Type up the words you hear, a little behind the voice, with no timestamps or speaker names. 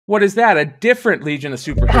What is that? A different Legion of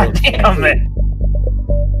Superheroes. God damn it.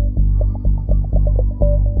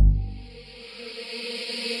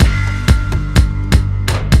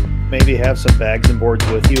 Maybe have some bags and boards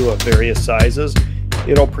with you of various sizes.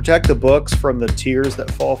 It'll protect the books from the tears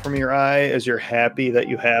that fall from your eye as you're happy that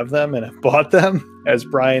you have them and have bought them, as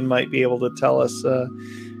Brian might be able to tell us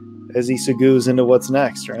as he segues into what's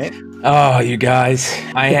next, right? Oh, you guys,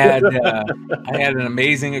 I had an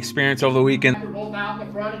amazing experience over the weekend. Roll out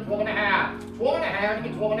the front and 12.5. 12.5,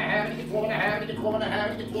 get 12.5, get 12.5, get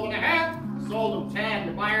 12.5, get 12.5. Sold them 10.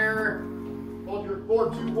 The buyer, hold your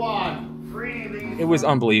 421. It was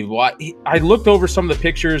unbelievable. I looked over some of the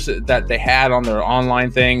pictures that they had on their online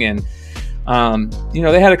thing, and you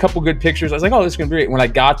know, they had a couple good pictures. I was like, oh, this is gonna be great. When I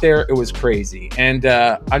got there, it was crazy. And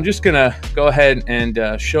I'm just gonna go ahead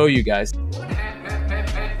and show you guys.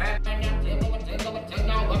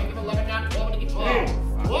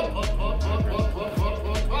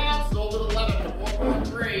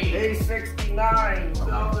 A69,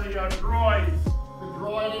 sell the droids. The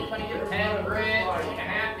droid, anybody get 10 grid,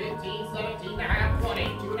 2.5, 15, 17.5, 20,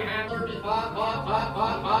 2.5, 35,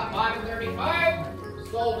 5 and 35.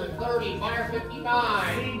 Sold at 30, buyer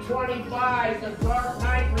 59. C25, the Dark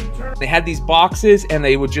Knight Returns. They had these boxes, and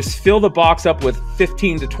they would just fill the box up with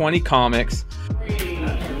 15 to 20 comics.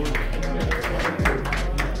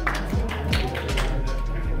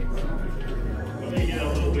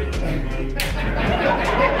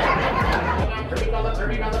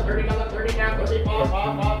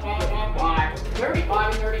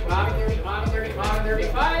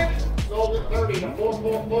 Sold at 30 to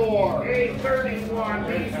 444.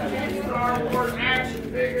 A31, Star Wars action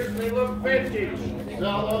figures, they look vintage.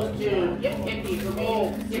 Sell those two. Get 50 for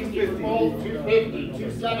gold, 60 for gold, 250,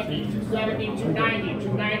 270, 270, 290,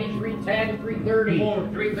 290, 310, 330,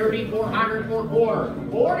 330, 400, 4 quarter.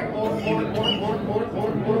 4 and 4 and 4 and 4 and 4 and 4 and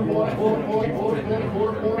 4 and 4 and 4 and 4 and 4 and 4 and 4 and 4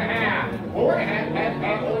 and 4 and a half. 4 and a half,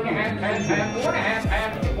 half, 4 and a half, half, 4 and a half,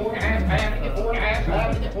 half, 4 and a half, half, 4 and a half,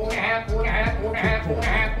 half, 4 and a half, 4 and a half, 4 and a half, 4 and a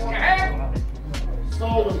half, 4 and a half.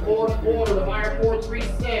 Sold at 4 and a quarter, the buyer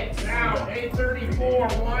 436. Now, 834,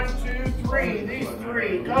 1, 2, 3, these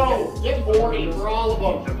three, go. Get 40 for all of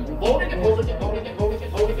them. Hold it, hold it, hold it, hold it,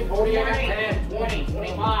 hold it, 40, I got 10, 20,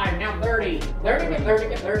 25, now 30. 30, get 30,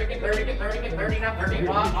 get 30, get 30, get 30, get 30, now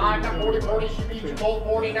 35, 5, now 40, 40, should be your gold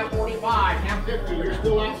 40, now 45, now 50, you're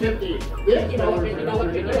still at 50. $50, $50, $50,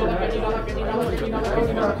 $50, $50,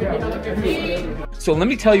 $50, $50. So let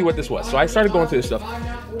me tell you what this was. So I started going through this stuff.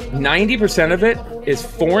 90% of it is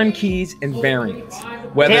foreign keys and variants.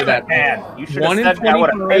 Whether that's you should have said I would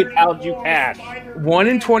have PayPal'd you cash. 1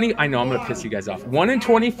 in 20. I know I'm gonna piss you guys off. 1 in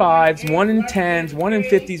 25s, 1 in 10s, 1 in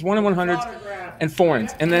 50s, 1 in 100s, and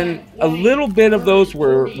foreigns. And then a little bit of those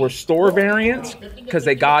were store variants because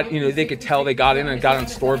they got, you know, they could tell they got in and got on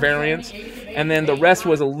store variants. And then the rest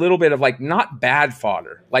was a little bit of like not bad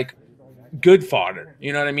fodder, like good fodder.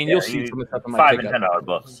 You know what I mean? Yeah, You'll see some of the stuff in my $5 and $10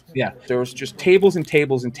 books. Yeah, there was just tables and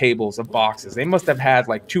tables and tables of boxes. They must have had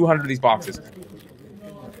like 200 of these boxes.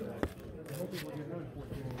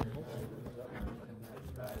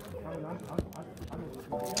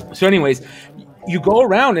 So anyways, you go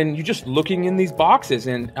around and you're just looking in these boxes,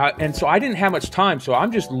 and so I didn't have much time, so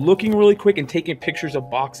I'm just looking really quick and taking pictures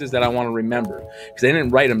of boxes that I want to remember because I didn't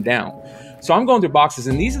write them down. So I'm going through boxes,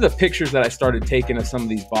 and these are the pictures that I started taking of some of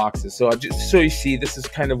these boxes. So so you see, this is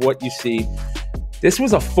kind of what you see. This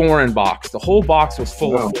was a foreign box. The whole box was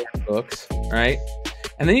full of foreign books, right?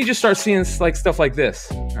 And then you just start seeing like stuff like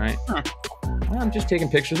this, right? I'm just taking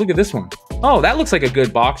pictures. Look at this one. Oh, that looks like a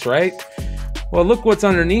good box, right? Well, look what's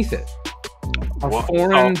underneath it. A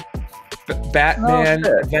foreign Batman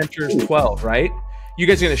Adventures 12, right? You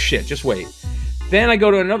guys are gonna shit, just wait. Then I go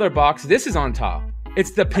to another box. This is on top.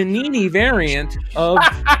 It's the Panini variant of...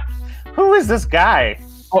 Who is this guy?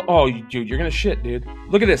 Oh, dude, you're gonna shit, dude.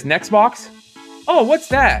 Look at this, next box. Oh, what's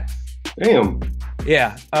that? Damn.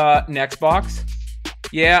 Yeah, next box.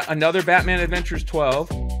 Yeah, another Batman Adventures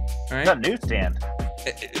 12. All right. It's a newsstand.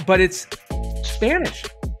 But it's Spanish.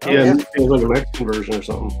 Yeah, it was like a Mexican version or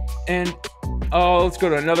something. And, oh, let's go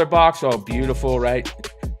to another box. Oh, beautiful, right?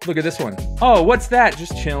 Look at this one. Oh, what's that?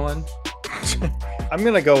 Just chilling. I'm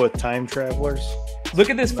going to go with Time Travelers. Look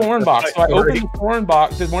at this foreign box. So I open the foreign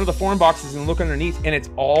box, one of the foreign boxes, and look underneath, and it's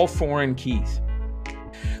all foreign keys.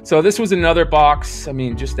 So this was another box. I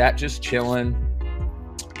mean, just chilling.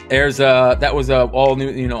 There's that was a all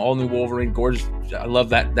new Wolverine. Gorgeous. I love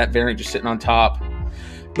that variant just sitting on top.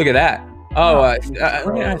 Look at that. Oh, I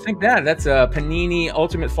think that's a Panini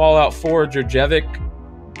Ultimate Fallout 4 Djurjevic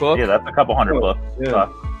book. Yeah, that's a couple hundred books.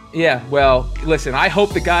 Yeah, well, listen, I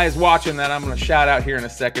hope the guy is watching that. I'm going to shout out here in a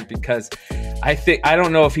second because I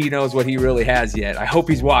don't know if he knows what he really has yet. I hope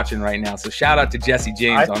he's watching right now. So shout out to Jesse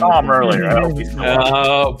James. I saw him earlier. I hope he's still watching.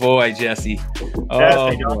 Oh boy, Jesse.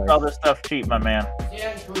 Jesse, don't sell this stuff cheap, my man.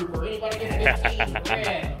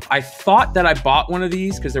 I thought that I bought one of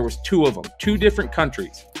these because there was two of them, two different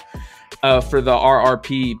countries, for the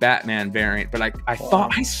RRP Batman variant. But I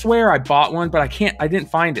thought, I swear I bought one, but I didn't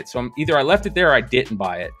find it. So either I left it there or I didn't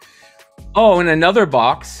buy it. Oh, in another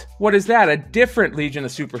box. What is that? A different Legion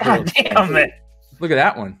of Superheroes. God damn it. Look at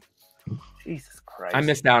that one. Jesus Christ. I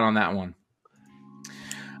missed out on that one.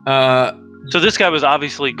 So this guy was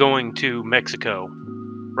obviously going to Mexico,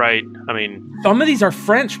 right? I mean, some of these are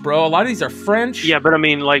French, bro. A lot of these are French. Yeah, but I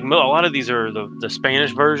mean, like a lot of these are the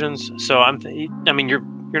Spanish versions. So I mean, you're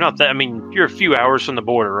not that. I mean, you're a few hours from the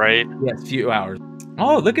border, right? Yes, few hours.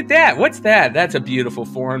 Oh, look at that. What's that? That's a beautiful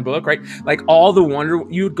foreign book, right? Like all the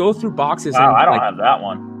you would go through boxes. Wow, and I don't have that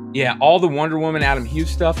one. Yeah, all the Wonder Woman, Adam Hughes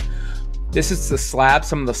stuff. This is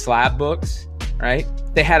some of the Slabbed books, right?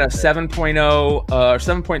 They had a 7.0 or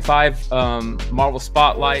 7.5 Marvel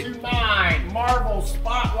Spotlight. 2.9 Marvel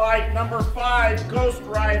Spotlight number 5 Ghost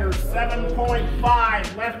Rider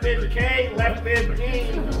 7.5 left bid K, left bid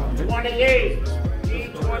D 28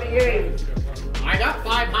 D28. I got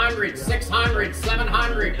 500, 600,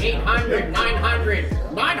 700, 800, 900,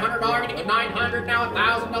 $900 gonna get 900 now,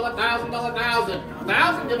 $1,000, $1,000, $1,000,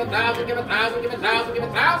 $1,000, give $1,000, give $1,000, give $1,000, give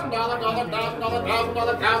 $1,000, $1,000, $1,000,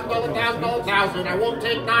 $1,000, $1,000, $1,000. I won't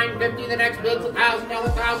take $950. The next bid's $1,000,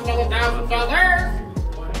 $1,000,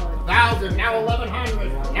 $1,000. 1,000, now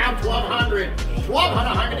 1,100, now 1,200,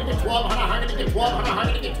 1,200 to get 1,200 to get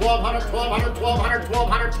 1,200 to get 1,200, 1,200, 1,200,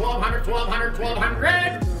 1,200, 1,200,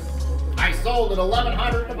 1,200. I sold at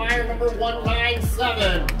 1,100 to buyer number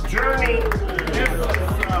 197. Journey. This is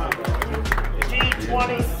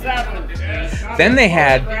G27. Then they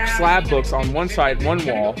had slab books on one side, one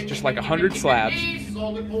wall, just like 100 slabs.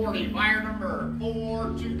 Sold at 40. Buyer number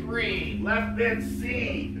 423. Left bid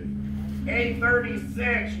C.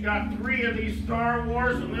 A36. You got 3 of these Star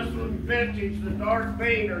Wars, and this one's vintage, the Darth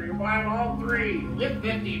Vader. You're buying all 3. With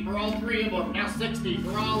 50 for all 3 of them. Now 60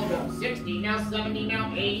 for all of them. 60, now 70,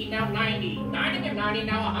 now 80, now 90. 90 to 90,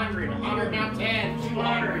 now 100. 100, now 10.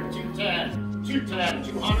 200, 210. 210,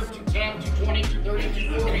 200, 210, 220, 230,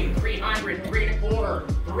 240, 300, 3 and a quarter,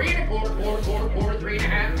 3 and a quarter, quarter, 3 and a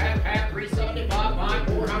half, half, 375, 5,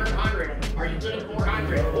 400, 100. Are you good at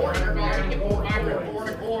 400? $400 to get 400, 4 and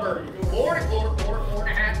a quarter, 4 and a quarter, 4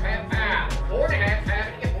 and a half, half, 4 and a half,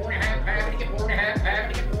 half, to get 4 and a half, half, to get 4 and a half,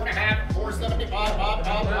 half, to get 4 and a half, 475, 5,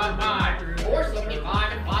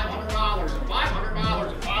 475 and $500,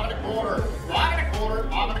 $500 and 5 and a quarter, 5 and a quarter,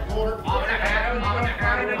 5 and a quarter, 5 and a half, 5 and a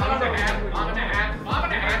half, 5 and a half, 5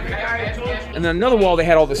 and a half. And then another wall, they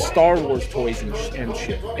had all the Star Wars toys and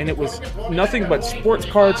shit. And it was nothing but sports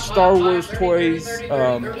cards, Star Wars toys,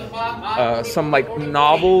 some like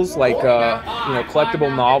novels, like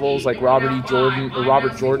collectible novels, like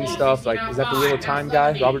Robert Jordan stuff. Like, is that the Wheel of Time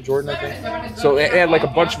guy? Robert Jordan, I think. So it had like a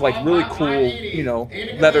bunch of like really cool,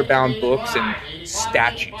 leather bound books and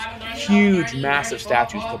statues. Huge, massive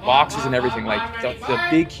statues, the boxes and everything. Like the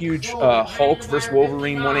big, huge Hulk versus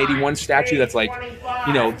Wolverine 181 statue that's like,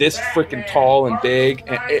 this freaking tall and big.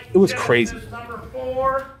 And it was crazy. Number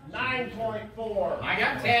 4, 9.4. I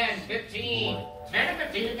got 10, 15. 10 to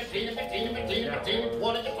 15, 15 to 15 to 15 to 15 to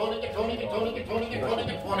 20 to 20 to 20 to 20 to 20 to 20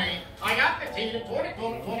 to 20. I got 15 to 20,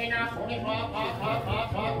 20, 20 now, 25, 5, 5,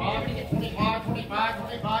 5, 5, 5, to get 25, 25,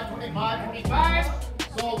 25, 25, 25.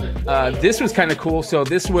 This was kind of cool. So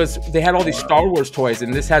they had all these Star Wars toys,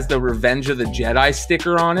 and this has the Revenge of the Jedi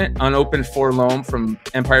sticker on it, unopened forlorn from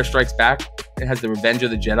Empire Strikes Back. It has the Revenge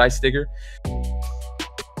of the Jedi sticker.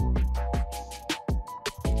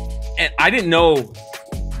 And I didn't know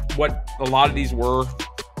what a lot of these were.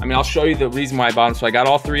 I mean, I'll show you the reason why I bought them. So I got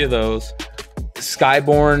all 3 of those.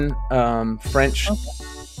 Skyborn, French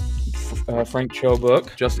Frank Cho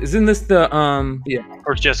book. Isn't this the yeah, of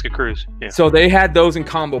course, Jessica Cruz. Yeah. So they had those in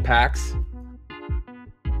combo packs.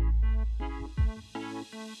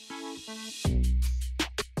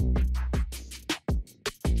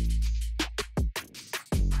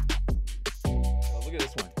 Look at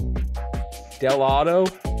this one. Del Auto.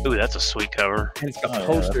 Ooh, that's a sweet cover. And it's got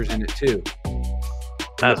posters in it too.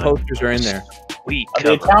 And the posters are in there. Sweet The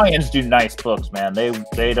cover. Italians do nice books, man. They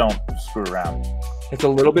don't screw around. It's a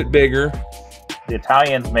little bit bigger. The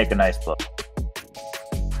Italians make a nice book.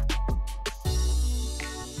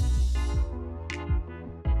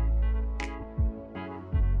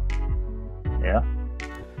 Yeah.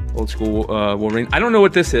 Old school Wolverine. I don't know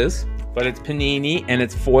what this is, but it's Panini and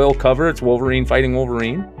it's foil cover. It's Wolverine fighting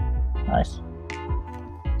Wolverine. Nice.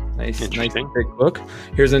 Nice Interesting. big book.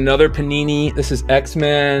 Here's another Panini. This is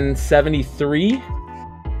X-Men 73.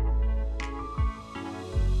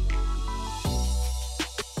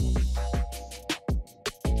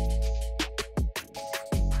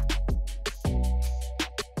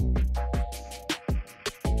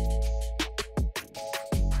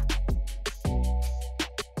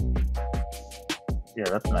 Yeah,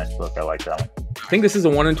 that's a nice book. I like that one. I think this is a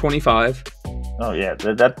 1 in 25. Oh yeah,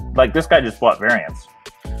 that like this guy just bought variants.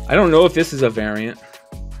 I don't know if this is a variant.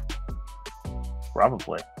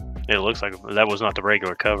 Probably. It looks like that was not the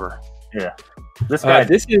regular cover. Yeah. This guy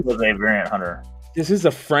This is was a variant hunter. this is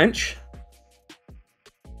a French.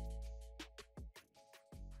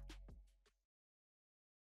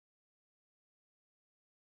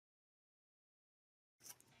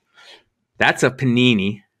 That's a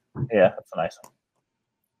Panini. Yeah, that's a nice one.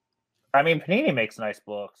 I mean, Panini makes nice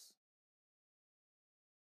books.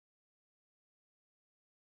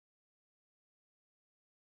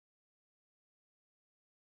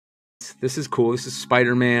 This is cool. This is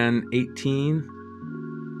Spider-Man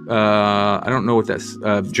 18. I don't know what that's.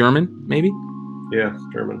 German, maybe. Yeah,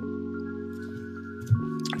 German.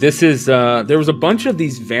 This is there was a bunch of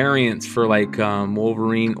these variants for like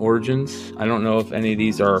Wolverine Origins. I don't know if any of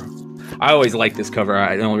these are. I always like this cover.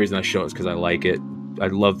 The only reason I show it is because I like it. I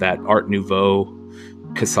love that Art Nouveau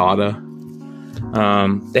Casada.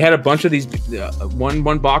 They had a bunch of these.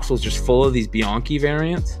 One box was just full of these Bianchi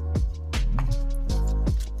variants.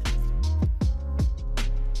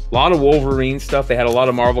 A lot of Wolverine stuff. They had a lot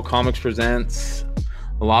of Marvel Comics Presents.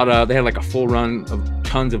 They had like a full run of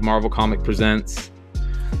tons of Marvel Comic Presents.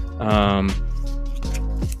 Some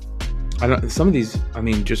of these, I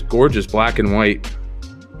mean, just gorgeous black and white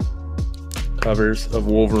covers of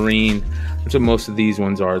Wolverine. That's what most of these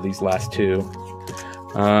ones are, these last two.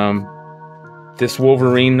 This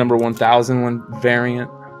Wolverine number 1001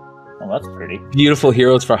 variant. Oh, that's pretty. Beautiful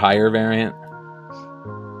Heroes for Hire variant.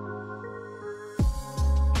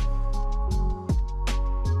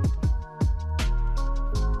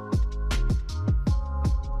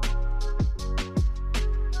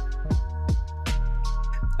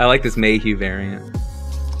 I like this Mayhew variant.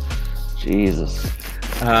 Jesus.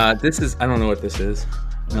 This is, I don't know what this is.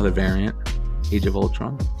 Another variant. Age of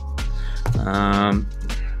Ultron.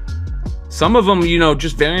 Some of them,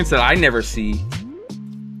 just variants that I never see.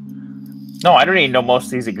 No, I don't even know most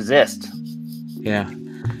of these exist. Yeah.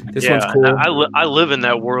 This one's cool. I live in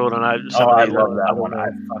that world, and I love that one. I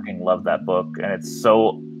fucking love that book, and it's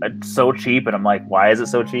so cheap. And I'm like, why is it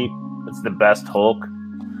so cheap? It's the best Hulk.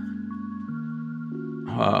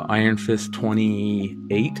 Iron Fist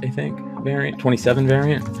 28, I think, variant, 27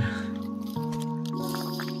 variant.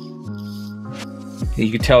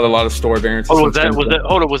 You could tell a lot of store variants. Was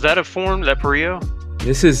that a form, that Perio?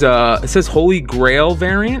 This is it says Holy Grail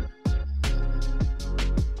variant.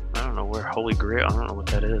 I don't know where Holy Grail. I don't know what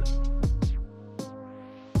that is.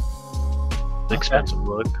 Expensive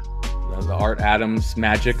book. The Art Adams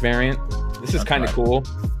Magic variant. This is kind of cool.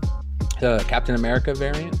 The Captain America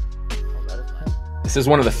variant. This is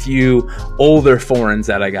one of the few older foreigns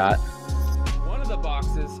that I got. One of the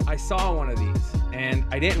boxes, I saw one of these, and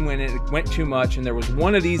I didn't win it. It went too much, and there was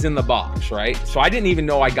one of these in the box, right? So I didn't even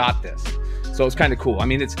know I got this. So it's kind of cool. I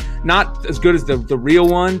mean, it's not as good as the real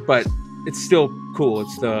one, but it's still cool.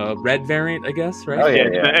 It's the red variant, I guess, right? Oh,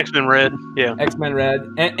 yeah. X-Men Red. Yeah. X-Men Red.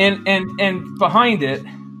 And behind it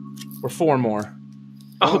were four more.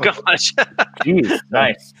 Oh, gosh. Jeez,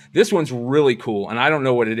 nice. This one's really cool, and I don't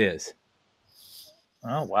know what it is.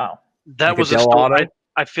 Oh, wow. That Like was a a Del store. Auto?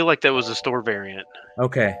 I feel like that was a store variant.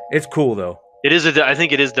 Okay. It's cool, though. It is I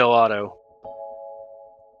think it is Del Auto.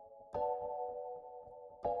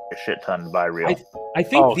 A shit ton to buy real. I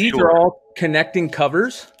think Oh, these sure. are all connecting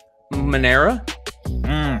covers. Monera.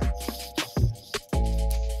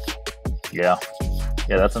 Yeah.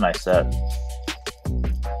 Yeah, that's a nice set.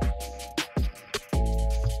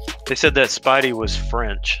 They said that Spidey was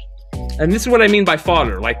French. And this is what I mean by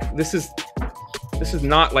fodder. Like, this is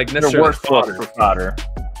not like They're necessarily worse books for fodder.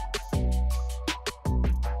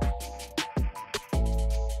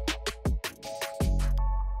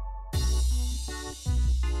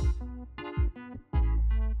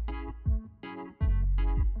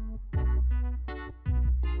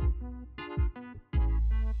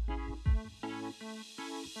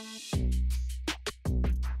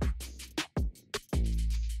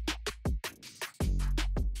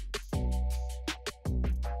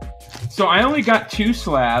 So I only got two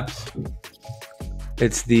slabs.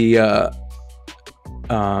 It's the Is that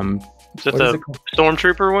what is the it called?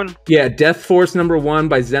 Stormtrooper one? Yeah, Death Force #1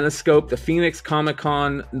 by Zenescope, the Phoenix Comic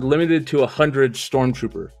Con, limited to 100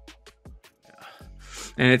 Stormtrooper.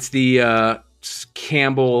 and it's the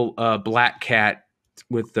Campbell Black Cat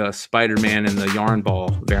with the Spider-Man and the yarn ball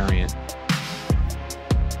variant.